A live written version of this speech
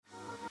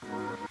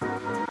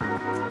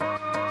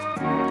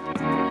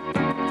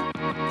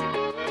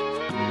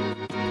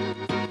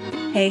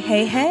Hey,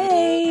 hey,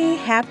 hey,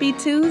 happy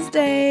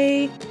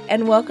Tuesday,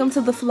 and welcome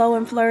to the Flow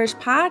and Flourish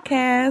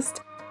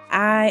podcast.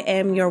 I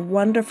am your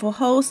wonderful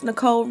host,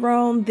 Nicole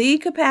Rome, the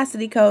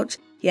capacity coach.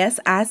 Yes,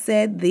 I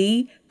said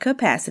the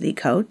capacity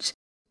coach.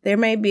 There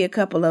may be a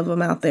couple of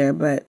them out there,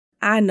 but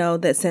I know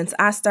that since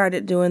I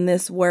started doing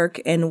this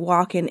work and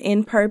walking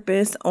in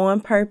purpose,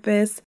 on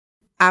purpose,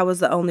 I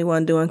was the only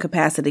one doing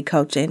capacity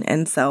coaching.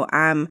 And so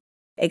I'm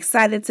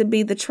excited to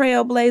be the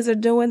trailblazer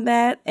doing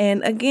that.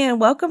 And again,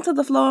 welcome to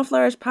the Flow and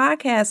Flourish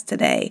podcast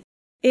today.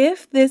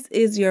 If this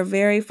is your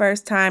very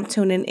first time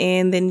tuning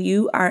in, then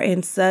you are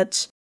in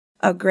such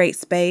a great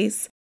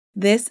space.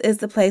 This is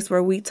the place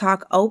where we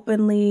talk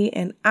openly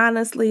and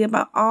honestly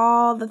about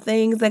all the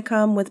things that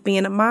come with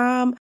being a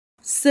mom,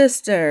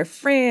 sister,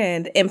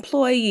 friend,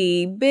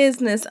 employee,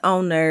 business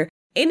owner,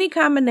 any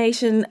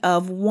combination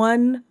of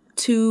one,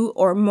 two,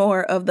 or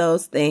more of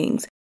those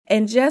things,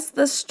 and just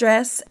the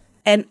stress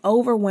and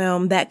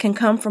overwhelm that can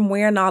come from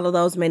wearing all of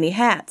those many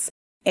hats.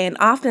 And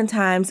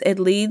oftentimes it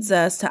leads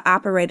us to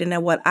operating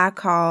at what I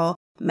call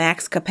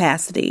max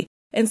capacity.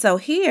 And so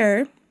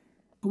here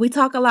we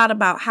talk a lot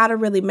about how to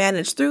really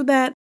manage through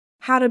that,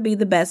 how to be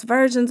the best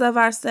versions of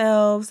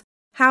ourselves,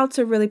 how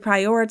to really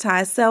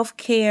prioritize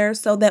self-care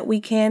so that we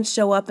can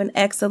show up in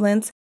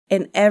excellence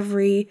in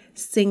every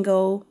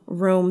single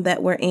room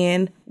that we're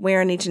in,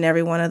 wearing each and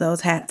every one of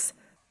those hats.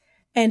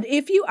 And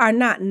if you are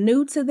not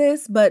new to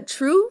this, but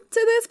true to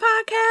this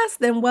podcast,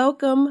 then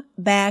welcome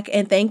back.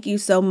 And thank you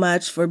so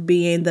much for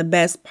being the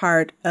best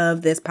part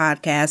of this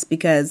podcast,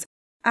 because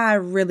I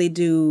really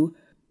do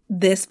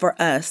this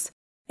for us.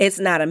 It's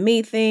not a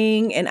me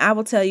thing. And I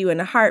will tell you in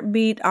a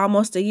heartbeat,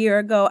 almost a year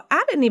ago,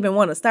 I didn't even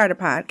want to start a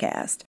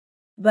podcast,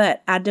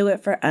 but I do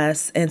it for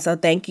us. And so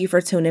thank you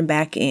for tuning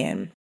back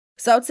in.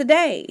 So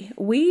today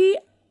we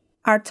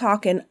are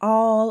talking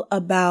all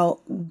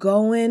about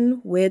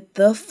going with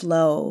the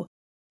flow.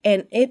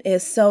 And it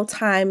is so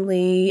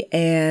timely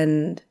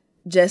and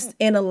just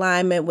in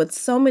alignment with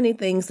so many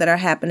things that are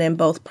happening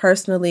both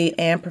personally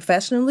and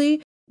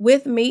professionally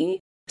with me.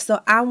 So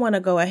I want to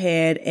go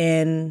ahead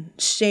and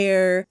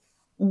share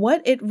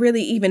what it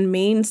really even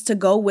means to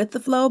go with the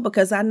flow,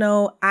 because I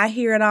know I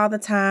hear it all the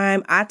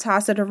time. I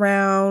toss it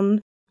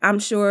around. I'm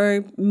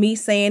sure me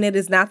saying it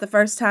is not the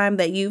first time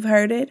that you've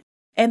heard it.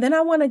 And then I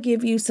want to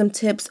give you some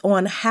tips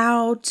on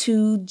how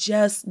to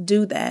just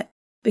do that.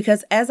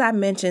 Because as I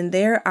mentioned,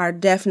 there are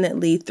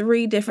definitely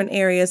 3 different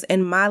areas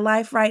in my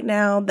life right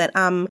now that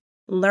I'm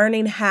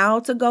learning how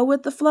to go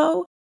with the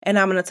flow, and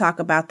I'm going to talk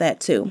about that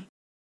too.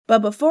 But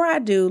before I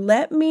do,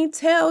 let me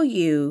tell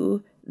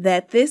you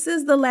that this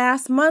is the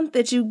last month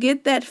that you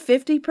get that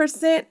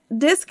 50%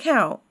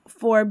 discount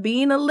for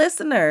being a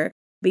listener,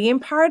 being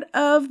part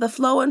of the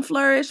Flow and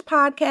Flourish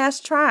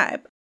podcast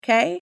tribe,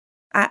 okay?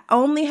 I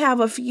only have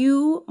a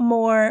few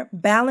more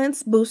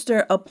Balance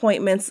Booster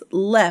appointments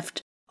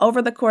left over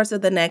the course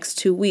of the next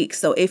 2 weeks.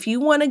 So if you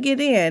want to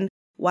get in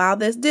while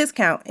this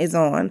discount is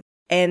on,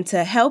 and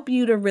to help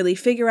you to really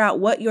figure out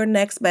what your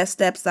next best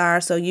steps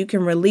are so you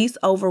can release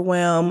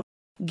overwhelm,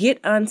 get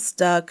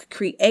unstuck,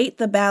 create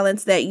the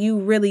balance that you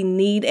really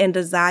need and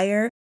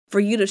desire for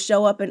you to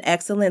show up in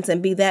excellence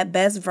and be that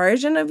best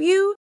version of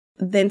you,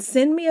 then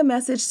send me a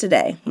message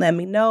today. Let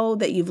me know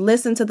that you've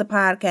listened to the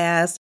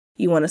podcast,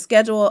 you want to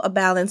schedule a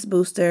Balance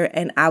Booster,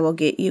 and I will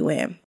get you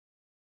in.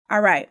 All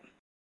right.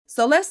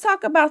 So let's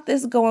talk about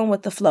this going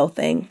with the flow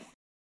thing.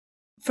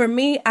 For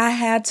me, I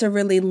had to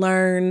really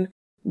learn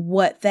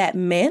what that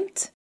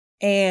meant.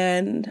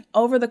 And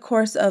over the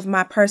course of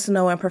my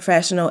personal and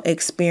professional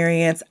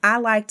experience, I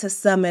like to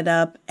sum it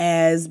up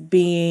as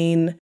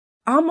being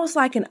almost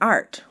like an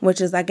art,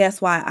 which is, I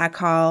guess, why I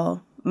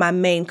call my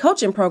main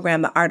coaching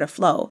program the Art of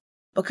Flow,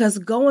 because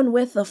going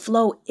with the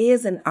flow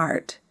is an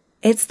art.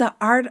 It's the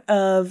art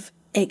of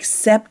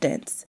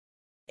acceptance.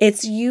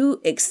 It's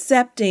you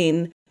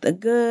accepting the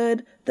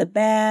good, the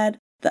bad,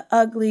 the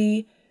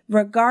ugly,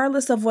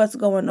 regardless of what's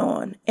going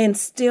on, and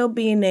still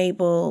being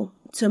able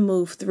to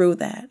move through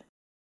that.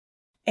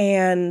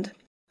 And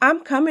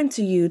I'm coming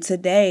to you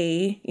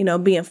today,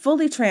 being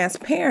fully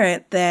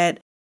transparent that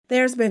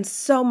there's been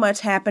so much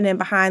happening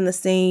behind the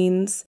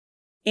scenes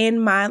in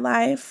my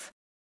life.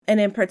 And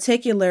in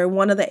particular,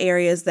 one of the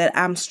areas that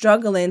I'm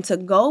struggling to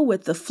go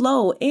with the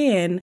flow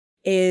in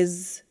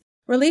is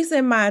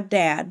releasing my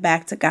dad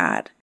back to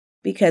God,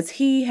 because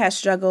he has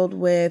struggled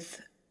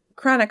with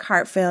chronic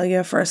heart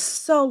failure for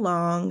so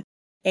long.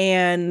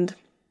 And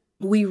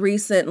we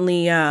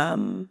recently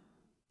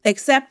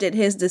accepted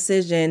his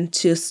decision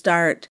to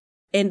start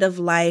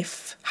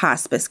end-of-life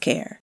hospice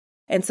care.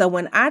 And so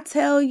when I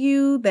tell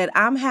you that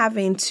I'm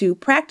having to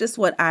practice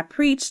what I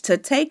preach, to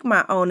take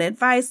my own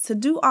advice, to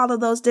do all of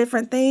those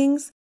different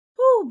things,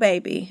 ooh,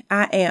 baby,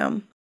 I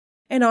am.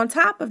 And on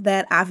top of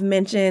that, I've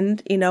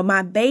mentioned,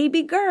 my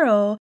baby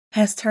girl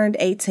has turned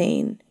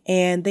 18,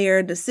 and there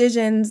are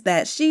decisions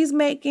that she's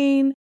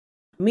making,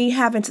 me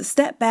having to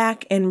step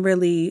back and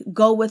really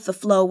go with the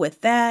flow with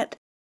that.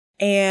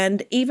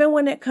 And even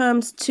when it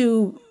comes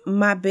to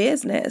my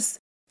business,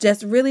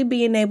 just really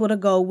being able to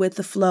go with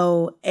the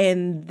flow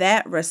in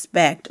that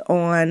respect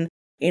on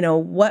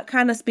what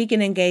kind of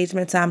speaking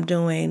engagements I'm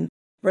doing,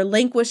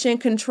 relinquishing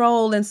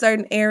control in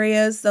certain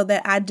areas so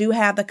that I do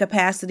have the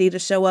capacity to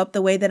show up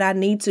the way that I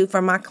need to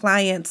for my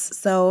clients.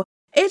 So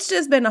it's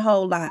just been a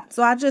whole lot.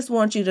 So I just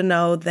want you to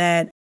know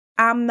that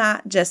I'm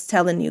not just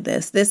telling you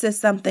this. This is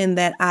something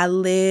that I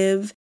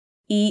live,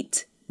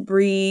 eat,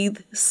 breathe,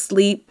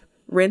 sleep,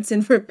 rinse,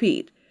 and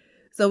repeat.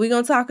 So we're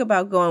going to talk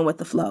about going with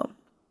the flow.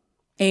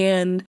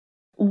 And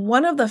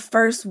one of the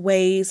first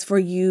ways for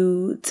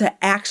you to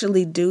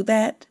actually do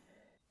that,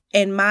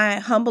 in my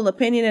humble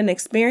opinion and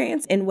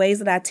experience, in ways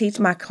that I teach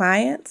my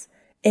clients,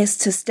 is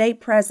to stay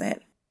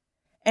present.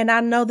 And I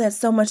know that's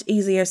so much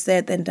easier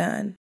said than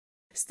done.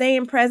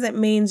 Staying present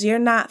means you're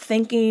not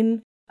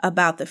thinking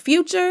about the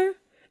future,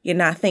 you're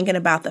not thinking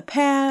about the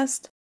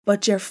past,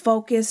 but you're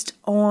focused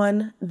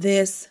on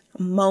this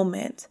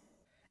moment.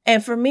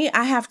 And for me,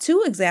 I have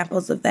two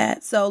examples of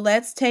that. So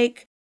let's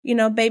take,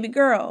 baby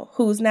girl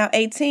who's now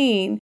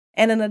 18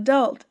 and an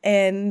adult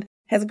and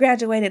has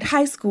graduated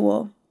high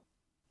school.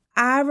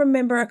 I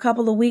remember a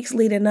couple of weeks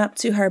leading up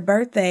to her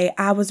birthday,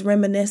 I was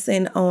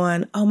reminiscing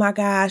on, oh my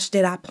gosh,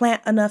 did I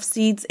plant enough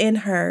seeds in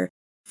her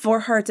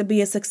for her to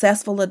be a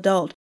successful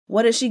adult?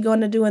 What is she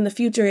going to do in the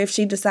future if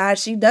she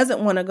decides she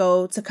doesn't want to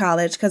go to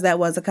college? Because that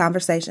was a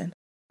conversation.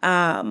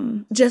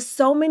 Just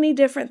so many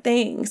different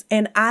things.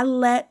 And I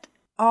let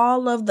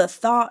all of the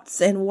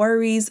thoughts and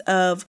worries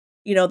of,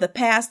 the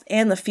past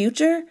and the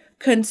future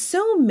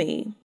consume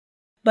me.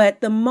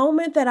 But the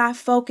moment that I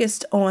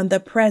focused on the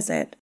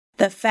present,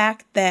 the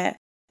fact that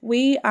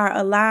we are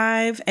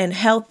alive and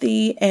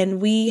healthy and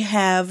we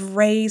have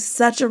raised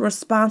such a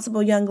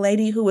responsible young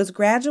lady who is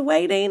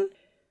graduating,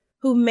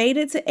 who made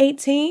it to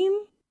 18,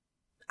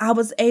 I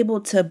was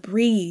able to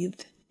breathe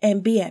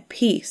and be at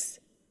peace.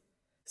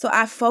 So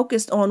I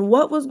focused on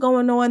what was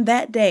going on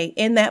that day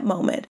in that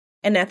moment.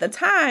 And at the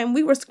time,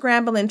 we were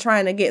scrambling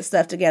trying to get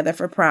stuff together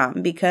for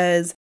prom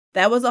because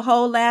that was a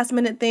whole last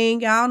minute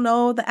thing. Y'all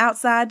know the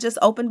outside just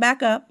opened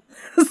back up.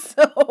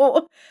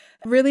 So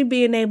really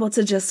being able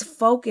to just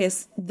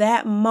focus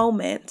that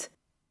moment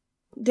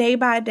day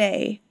by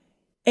day,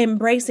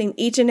 embracing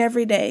each and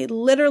every day,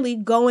 literally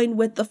going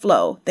with the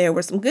flow. There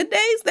were some good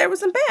days, there were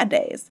some bad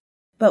days,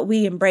 but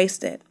we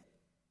embraced it.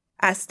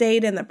 I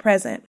stayed in the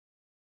present.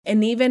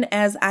 And even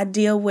as I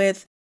deal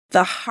with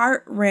the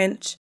heart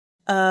wrench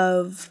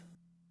of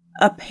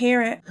a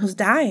parent who's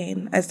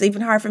dying, it's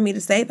even hard for me to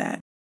say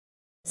that.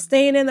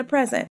 Staying in the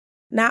present,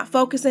 not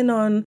focusing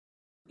on,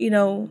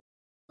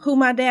 who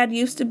my dad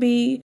used to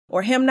be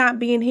or him not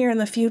being here in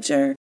the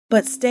future,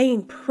 but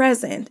staying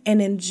present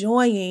and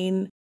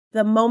enjoying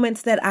the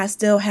moments that I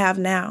still have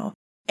now.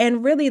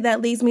 And really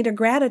that leads me to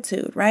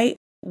gratitude, right?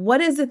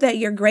 What is it that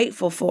you're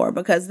grateful for?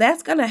 Because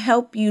that's going to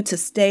help you to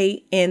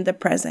stay in the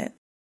present.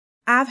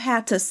 I've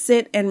had to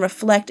sit and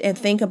reflect and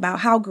think about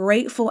how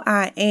grateful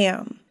I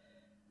am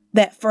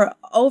that for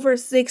over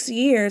 6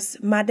 years,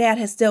 my dad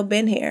has still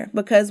been here.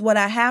 Because what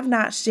I have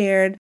not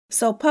shared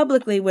so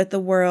publicly with the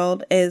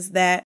world is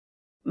that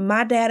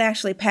my dad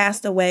actually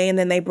passed away and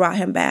then they brought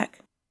him back.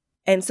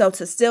 And so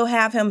to still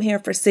have him here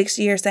for 6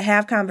 years, to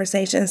have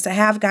conversations, to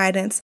have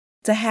guidance,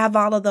 to have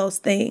all of those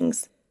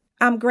things,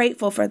 I'm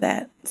grateful for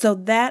that. So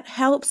that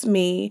helps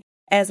me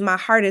as my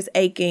heart is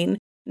aching,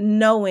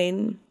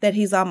 knowing that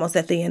he's almost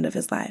at the end of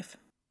his life.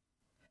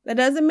 That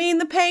doesn't mean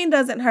the pain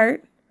doesn't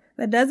hurt.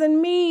 That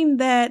doesn't mean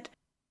that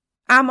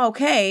I'm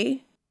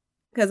okay,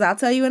 because I'll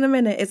tell you in a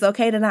minute, it's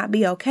okay to not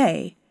be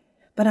okay.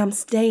 But I'm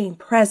staying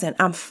present.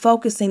 I'm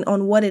focusing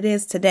on what it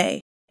is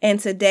today. And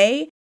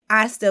today,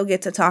 I still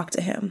get to talk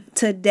to him.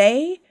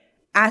 Today,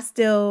 I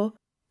still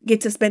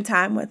get to spend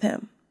time with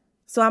him.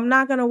 So I'm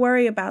not going to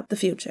worry about the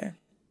future.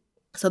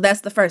 So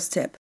that's the first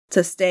tip,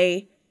 to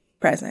stay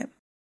present.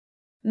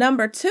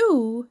 Number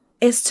 2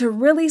 is to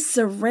really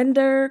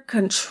surrender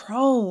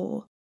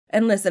control.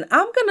 And listen,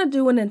 I'm going to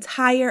do an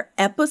entire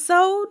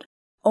episode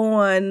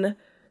on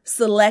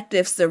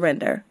selective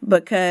surrender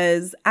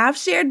because I've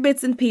shared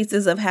bits and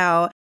pieces of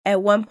how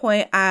at one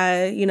point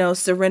I,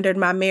 surrendered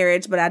my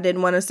marriage, but I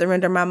didn't want to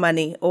surrender my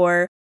money,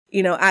 or,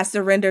 I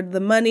surrendered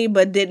the money,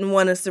 but didn't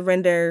want to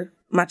surrender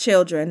my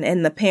children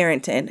and the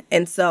parenting.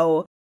 And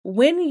so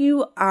when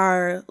you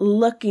are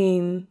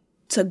looking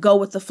to go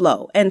with the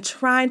flow and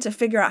trying to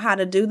figure out how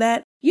to do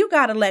that, you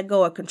got to let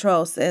go of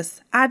control,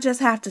 sis. I just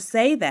have to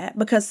say that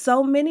because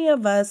so many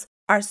of us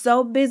are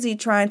so busy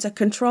trying to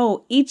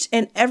control each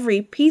and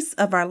every piece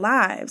of our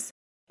lives.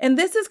 And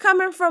this is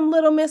coming from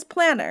Little Miss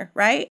Planner,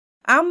 right?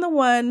 I'm the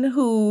one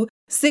who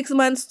 6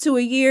 months to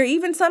a year,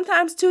 even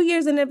sometimes 2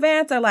 years in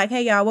advance, are like,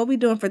 hey, y'all, what we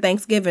doing for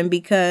Thanksgiving?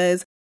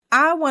 Because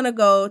I want to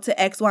go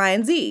to X, Y,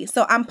 and Z.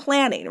 So I'm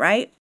planning,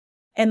 right?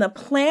 And the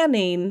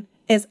planning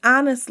is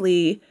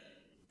honestly,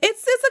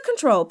 it's a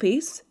control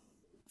piece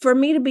for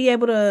me to be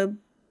able to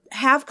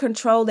have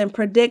control and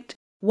predict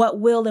what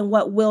will and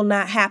what will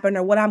not happen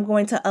or what I'm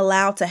going to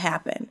allow to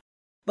happen.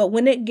 But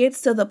when it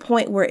gets to the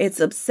point where it's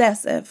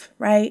obsessive,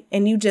 right?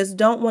 And you just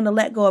don't want to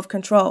let go of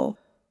control,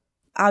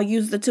 I'll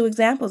use the 2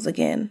 examples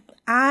again.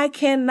 I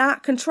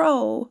cannot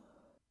control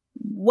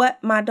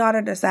what my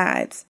daughter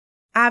decides.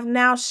 I've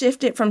now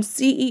shifted from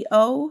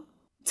CEO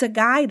to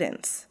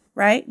guidance,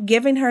 right?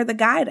 Giving her the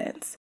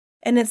guidance.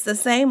 And it's the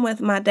same with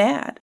my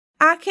dad.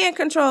 I can't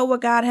control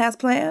what God has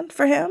planned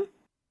for him.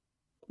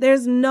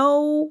 There's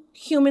no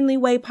humanly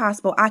way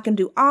possible. I can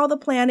do all the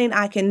planning.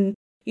 I can,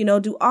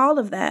 do all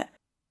of that.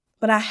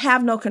 But I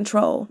have no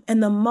control.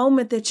 And the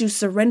moment that you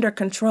surrender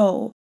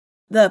control,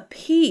 the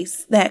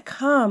peace that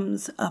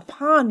comes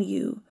upon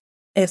you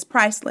is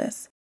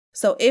priceless.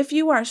 So if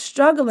you are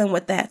struggling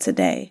with that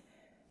today,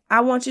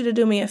 I want you to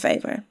do me a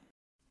favor.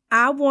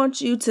 I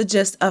want you to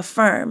just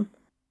affirm,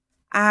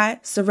 I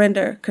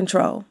surrender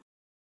control.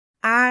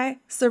 I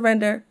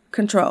surrender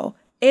control.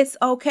 It's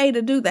okay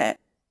to do that.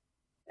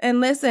 And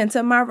listen,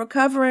 to my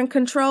recovering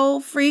control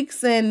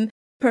freaks and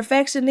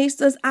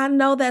perfectionistas, I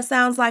know that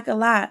sounds like a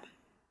lot.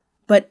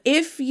 But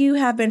if you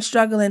have been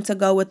struggling to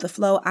go with the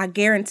flow, I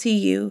guarantee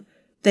you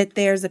that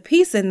there's a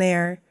piece in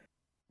there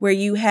where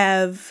you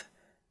have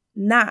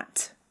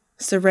not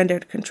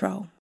surrendered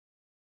control.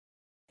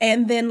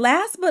 And then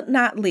last but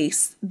not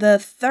least, the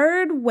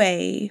third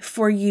way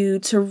for you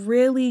to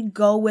really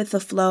go with the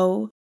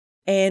flow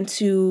and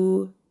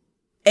to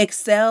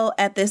excel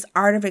at this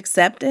art of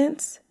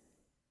acceptance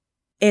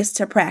is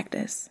to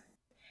practice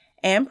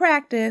and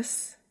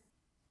practice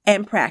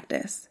and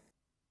practice.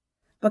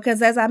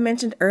 Because as I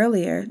mentioned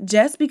earlier,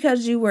 just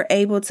because you were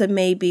able to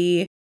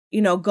maybe,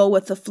 go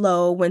with the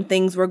flow when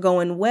things were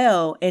going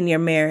well in your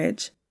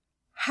marriage,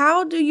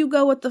 how do you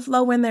go with the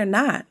flow when they're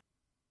not?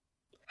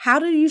 How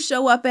do you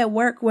show up at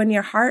work when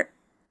your heart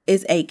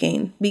is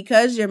aching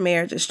because your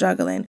marriage is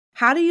struggling?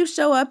 How do you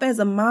show up as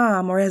a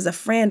mom or as a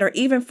friend or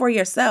even for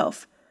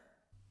yourself?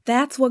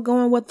 That's what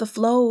going with the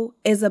flow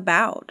is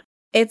about.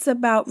 It's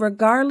about,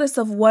 regardless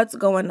of what's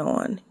going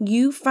on,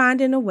 you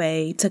finding a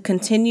way to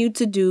continue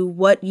to do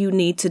what you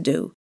need to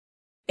do.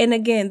 And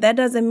again, that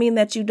doesn't mean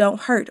that you don't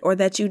hurt or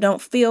that you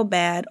don't feel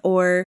bad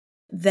or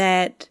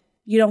that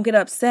you don't get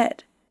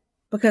upset.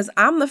 Because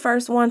I'm the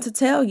first one to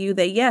tell you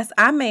that, yes,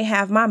 I may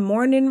have my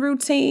morning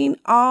routine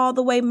all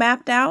the way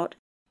mapped out.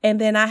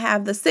 And then I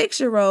have the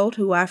 6-year-old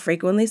who I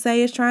frequently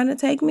say is trying to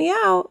take me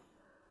out,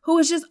 who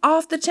is just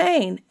off the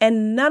chain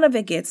and none of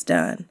it gets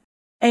done.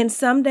 And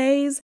some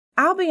days,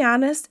 I'll be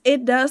honest,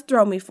 it does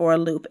throw me for a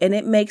loop and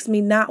it makes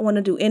me not want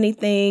to do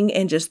anything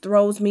and just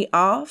throws me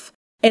off.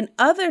 And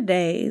other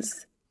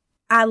days,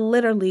 I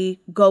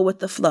literally go with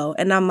the flow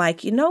and I'm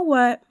like, you know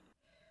what?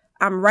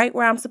 I'm right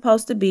where I'm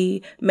supposed to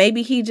be.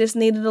 Maybe he just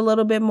needed a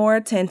little bit more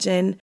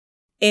attention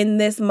in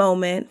this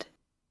moment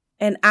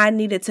and I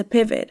needed to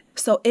pivot.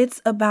 So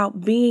it's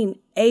about being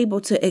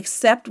able to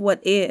accept what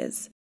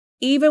is,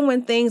 even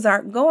when things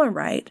aren't going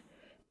right,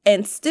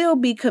 and still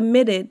be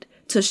committed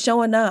to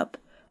showing up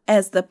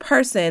as the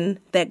person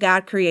that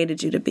God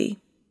created you to be.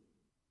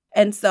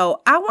 And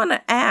so I want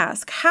to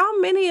ask, how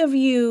many of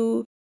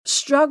you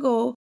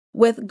struggle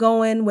with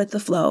going with the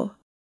flow?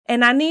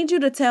 And I need you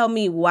to tell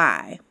me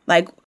why.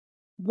 Like,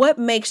 what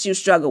makes you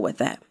struggle with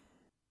that?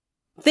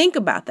 Think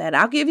about that.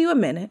 I'll give you a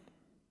minute.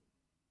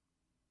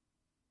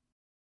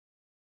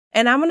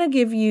 And I'm going to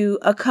give you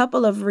a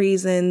couple of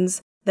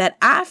reasons that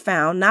I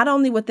found, not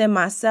only within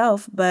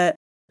myself, but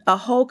a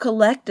whole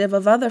collective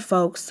of other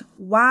folks,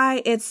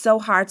 why it's so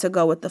hard to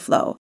go with the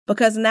flow.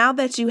 Because now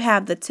that you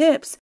have the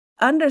tips,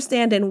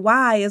 understanding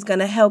why is going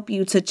to help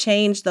you to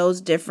change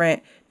those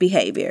different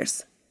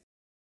behaviors.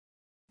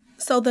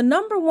 So the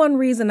number one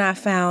reason I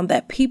found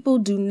that people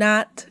do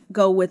not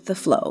go with the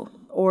flow,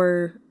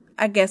 or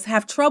I guess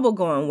have trouble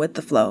going with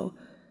the flow,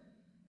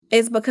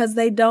 is because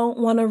they don't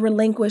want to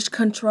relinquish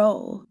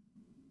control.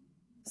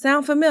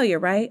 Sound familiar,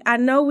 right? I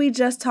know we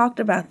just talked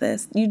about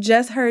this. You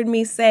just heard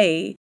me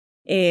say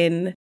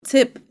in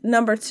tip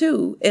number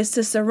 2 is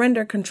to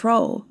surrender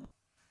control.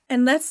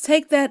 And let's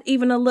take that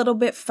even a little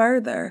bit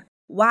further.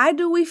 Why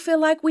do we feel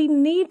like we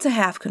need to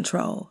have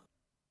control?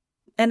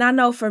 And I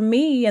know for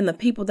me and the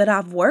people that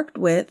I've worked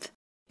with,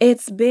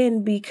 it's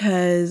been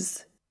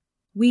because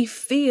we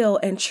feel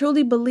and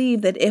truly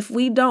believe that if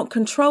we don't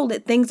control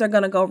it, things are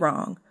going to go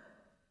wrong.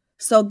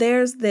 So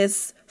there's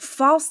this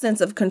false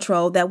sense of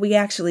control that we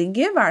actually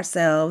give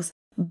ourselves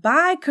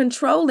by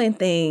controlling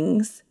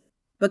things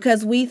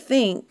because we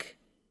think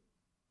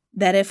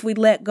that if we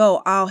let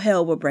go, all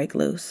hell will break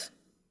loose.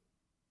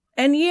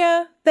 And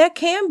yeah, that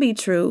can be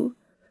true,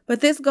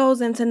 but this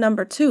goes into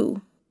number 2.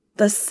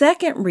 The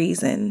second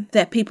reason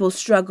that people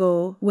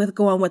struggle with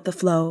going with the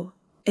flow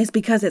is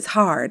because it's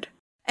hard.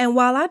 And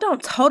while I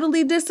don't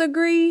totally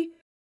disagree,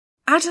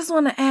 I just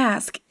want to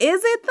ask,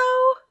 is it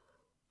though?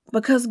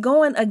 Because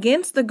going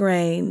against the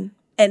grain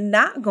and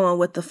not going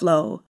with the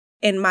flow,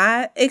 in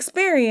my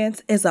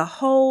experience, is a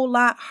whole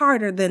lot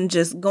harder than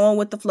just going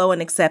with the flow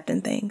and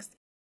accepting things.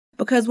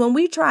 Because when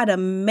we try to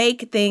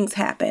make things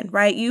happen,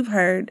 right? You've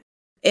heard,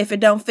 if it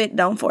don't fit,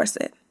 don't force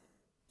it.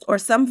 Or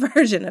some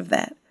version of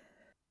that.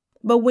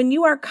 But when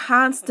you are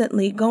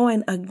constantly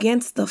going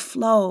against the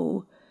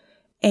flow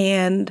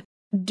and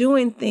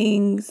doing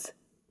things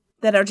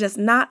that are just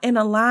not in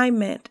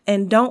alignment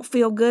and don't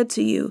feel good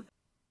to you,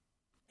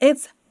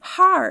 it's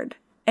hard.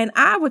 And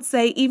I would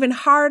say even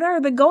harder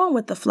than going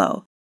with the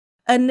flow.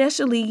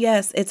 Initially,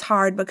 yes, it's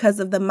hard because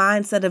of the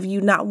mindset of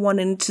you not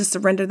wanting to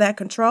surrender that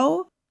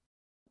control,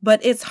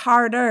 but it's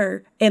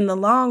harder in the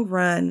long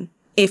run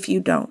if you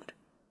don't.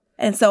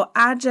 And so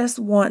I just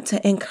want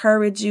to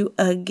encourage you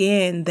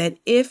again that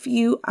if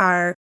you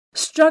are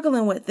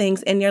struggling with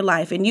things in your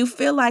life and you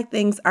feel like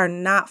things are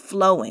not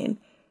flowing,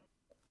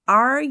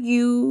 are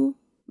you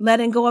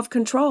letting go of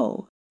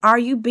control? Are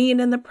you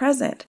being in the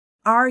present?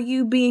 Are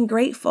you being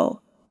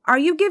grateful? Are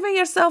you giving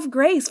yourself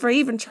grace for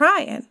even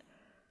trying?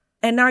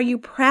 And are you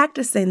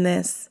practicing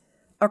this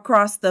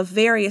across the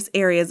various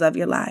areas of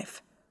your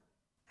life?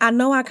 I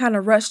know I kind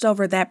of rushed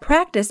over that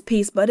practice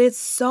piece, but it's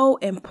so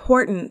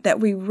important that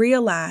we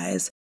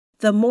realize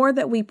the more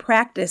that we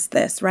practice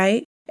this,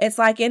 right? It's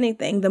like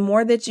anything. The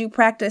more that you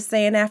practice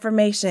saying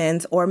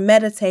affirmations or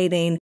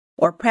meditating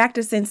or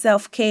practicing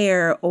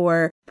self-care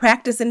or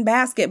practicing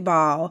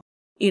basketball,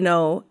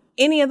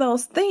 any of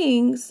those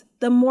things,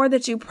 the more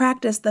that you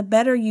practice, the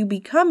better you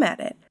become at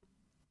it.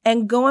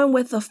 And going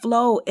with the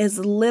flow is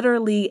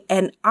literally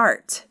an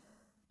art.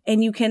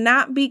 And you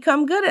cannot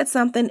become good at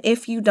something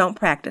if you don't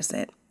practice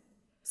it.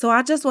 So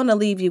I just want to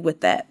leave you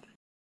with that.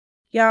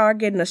 Y'all are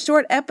getting a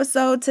short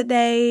episode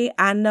today.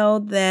 I know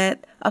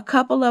that a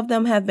couple of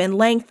them have been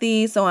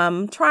lengthy, so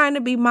I'm trying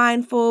to be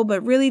mindful,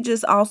 but really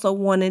just also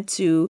wanted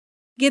to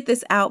get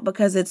this out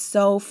because it's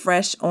so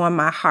fresh on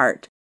my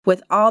heart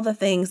with all the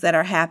things that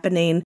are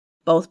happening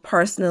both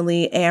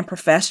personally and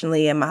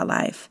professionally in my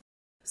life.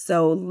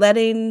 So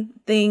letting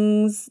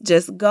things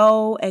just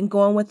go and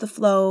going with the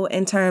flow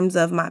in terms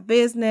of my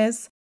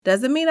business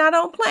doesn't mean I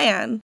don't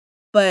plan.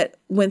 But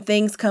when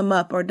things come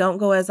up or don't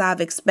go as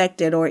I've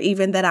expected or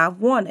even that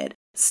I've wanted,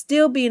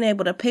 still being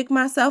able to pick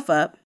myself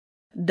up,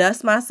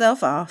 dust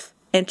myself off,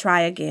 and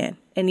try again.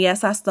 And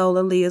yes, I stole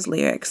Aaliyah's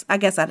lyrics. I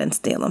guess I didn't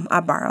steal them. I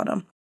borrowed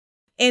them.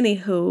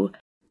 Anywho,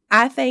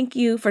 I thank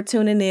you for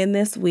tuning in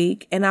this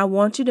week. And I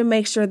want you to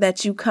make sure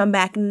that you come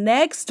back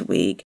next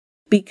week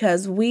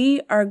because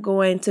we are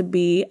going to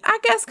be,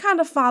 kind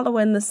of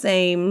following the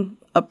same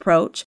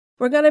approach.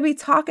 We're going to be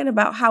talking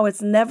about how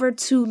it's never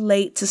too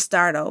late to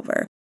start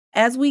over.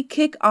 As we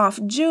kick off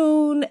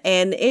June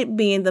and it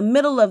being the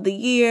middle of the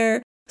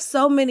year,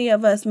 so many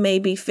of us may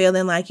be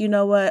feeling like, you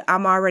know what,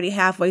 I'm already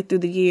halfway through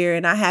the year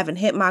and I haven't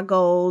hit my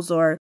goals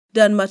or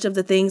done much of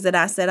the things that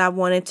I said I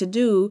wanted to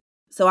do.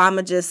 So I'm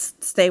going to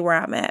just stay where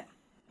I'm at.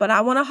 But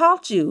I want to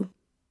halt you.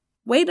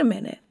 Wait a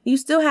minute. You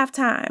still have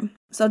time.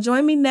 So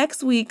join me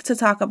next week to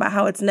talk about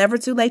how it's never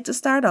too late to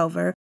start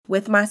over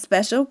with my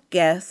special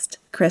guest,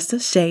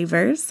 Krista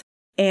Shavers.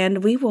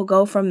 And we will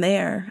go from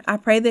there. I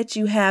pray that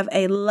you have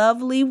a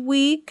lovely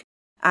week.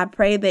 I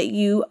pray that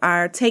you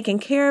are taking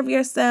care of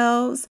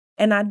yourselves.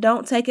 And I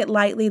don't take it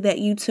lightly that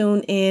you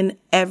tune in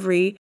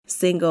every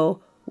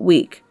single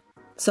week.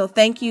 So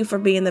thank you for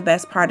being the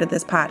best part of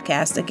this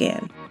podcast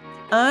again.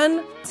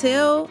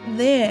 Until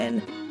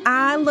then,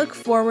 I look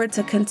forward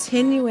to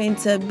continuing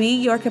to be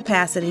your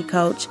capacity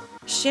coach,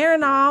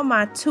 sharing all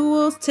my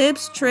tools,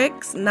 tips,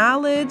 tricks,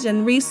 knowledge,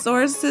 and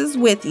resources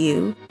with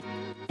you.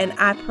 And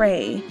I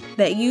pray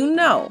that you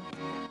know,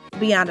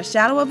 beyond a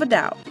shadow of a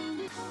doubt,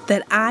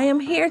 that I am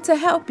here to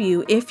help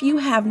you if you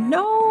have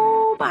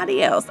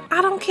nobody else.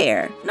 I don't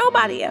care.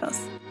 Nobody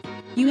else.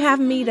 You have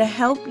me to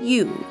help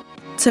you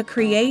to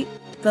create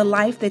the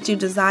life that you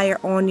desire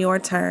on your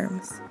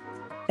terms.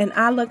 And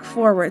I look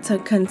forward to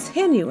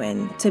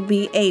continuing to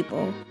be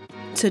able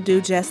to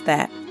do just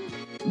that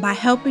by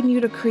helping you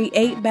to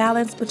create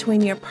balance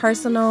between your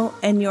personal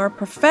and your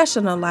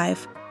professional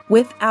life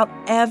without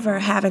ever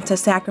having to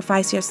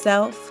sacrifice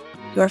yourself,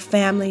 your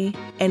family,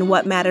 and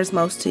what matters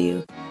most to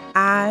you.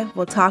 I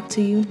will talk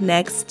to you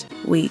next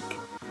week.